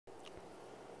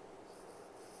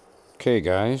Okay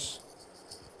guys,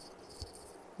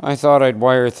 I thought I'd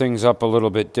wire things up a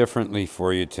little bit differently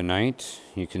for you tonight.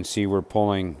 You can see we're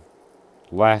pulling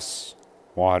less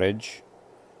wattage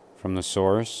from the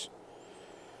source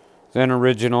than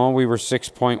original. We were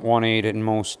 6.18 in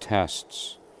most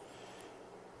tests.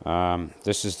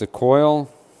 This is the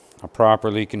coil, a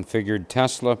properly configured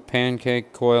Tesla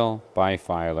pancake coil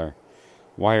bifilar,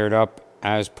 wired up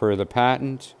as per the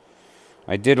patent.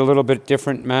 I did a little bit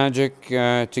different magic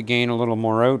to gain a little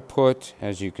more output.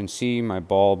 As you can see, my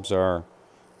bulbs are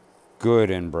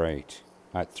good and bright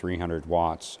at 300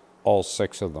 watts, all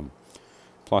 6 of them,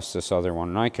 plus this other one,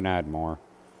 and I can add more.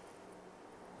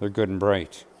 They're good and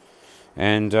bright.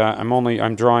 And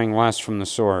I'm drawing less from the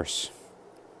source.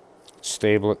 It's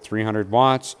stable at 300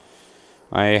 watts.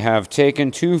 I have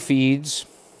taken 2 feeds,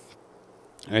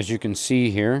 as you can see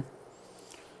here.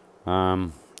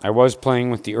 I was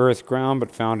playing with the earth ground, but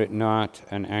found it not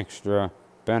an extra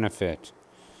benefit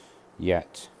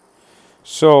yet.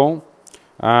 So,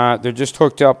 they're just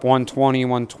hooked up 120,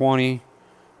 120,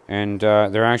 and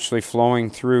they're actually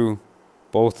flowing through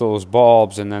both those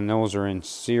bulbs, and then those are in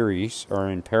series, or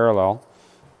in parallel.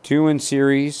 2 in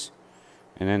series,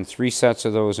 and then 3 sets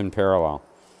of those in parallel.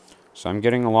 So I'm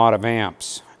getting a lot of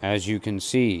amps, as you can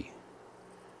see,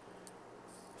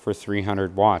 for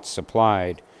 300 watts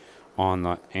supplied on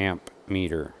the amp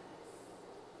meter.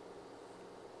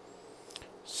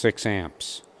 6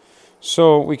 amps.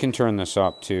 So we can turn this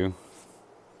up too.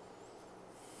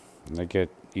 They get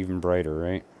even brighter,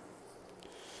 right?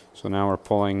 So now we're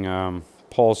pulling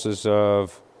pulses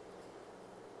of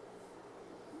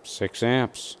 6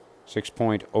 amps.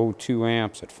 6.02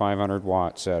 amps at 500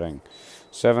 watt setting.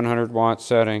 700 watt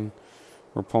setting,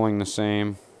 we're pulling the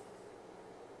same.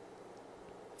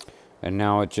 And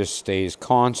now it just stays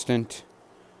constant,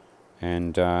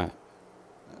 and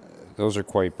those are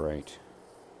quite bright.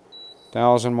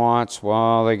 1000 watts,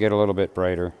 well, they get a little bit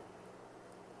brighter.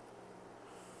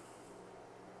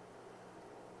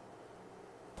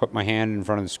 Put my hand in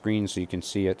front of the screen so you can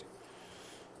see it.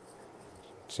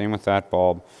 Same with that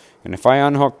bulb. And if I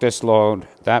unhook this load,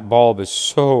 that bulb is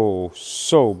so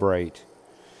bright.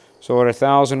 So at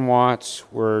 1000 watts,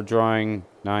 we're drawing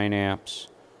 9 amps.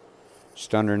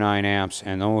 Just under 9 amps,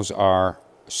 and those are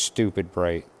stupid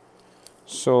bright.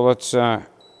 So let's we'll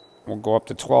go up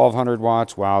to 1200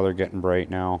 watts. Wow, they're getting bright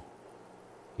now,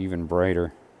 even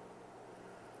brighter.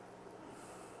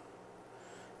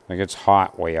 Like it's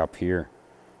hot way up here.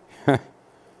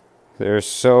 They're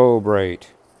so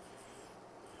bright.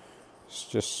 It's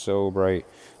just so bright.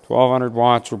 1200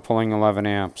 watts, we're pulling 11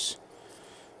 amps.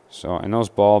 So, and those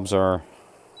bulbs are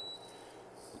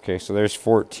okay. So there's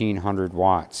 1400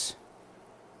 watts.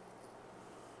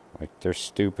 Like, they're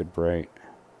stupid bright.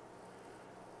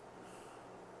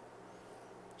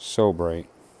 So bright.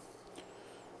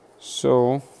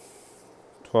 So,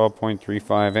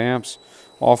 12.35 amps.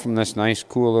 All from this nice,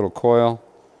 cool little coil.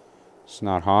 It's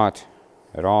not hot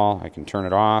at all. I can turn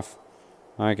it off.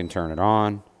 I can turn it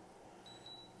on.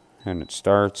 And it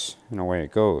starts, and away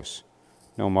it goes.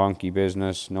 No monkey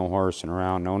business, no horsing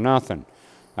around, no nothing.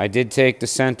 I did take the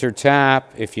center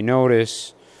tap, if you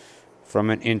notice, from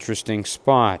an interesting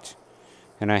spot,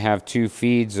 and I have 2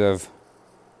 feeds of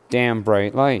damn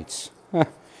bright lights.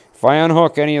 If I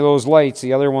unhook any of those lights,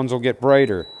 the other ones will get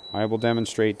brighter. I will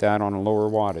demonstrate that on a lower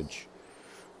wattage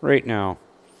right now.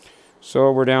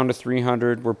 So we're down to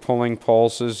 300. We're pulling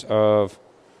pulses of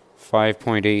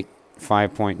 5.8,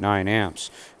 5.9 amps.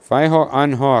 If I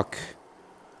unhook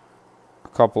a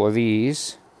couple of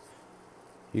these,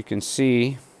 you can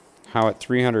see how at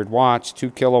 300 watts, 2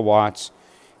 kilowatts,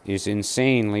 is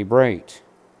insanely bright.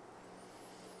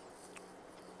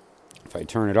 If I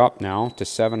turn it up now to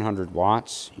 700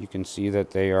 watts, you can see that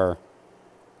they are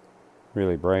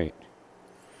really bright.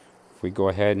 If we go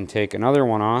ahead and take another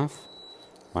one off,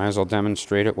 might as well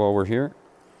demonstrate it while we're here.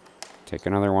 Take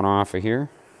another one off of here.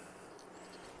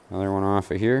 Another one off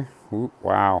of here. Ooh,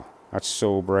 wow, that's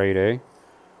so bright, eh?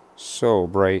 So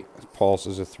bright.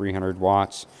 Pulses of 300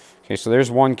 watts. Okay, so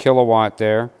there's 1 kilowatt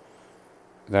there.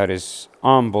 That is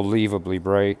unbelievably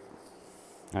bright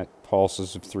at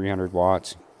pulses of 300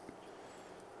 watts.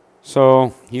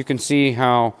 So you can see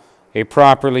how a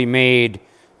properly made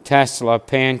Tesla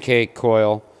pancake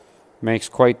coil makes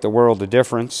quite the world of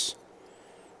difference.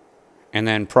 And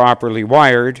then properly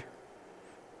wired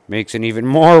makes an even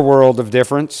more world of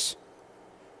difference.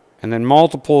 And then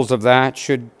multiples of that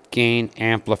should gain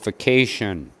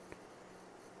amplification.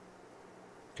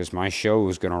 Because my show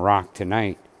is going to rock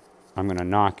tonight. I'm going to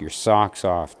knock your socks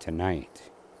off tonight.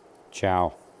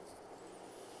 Ciao.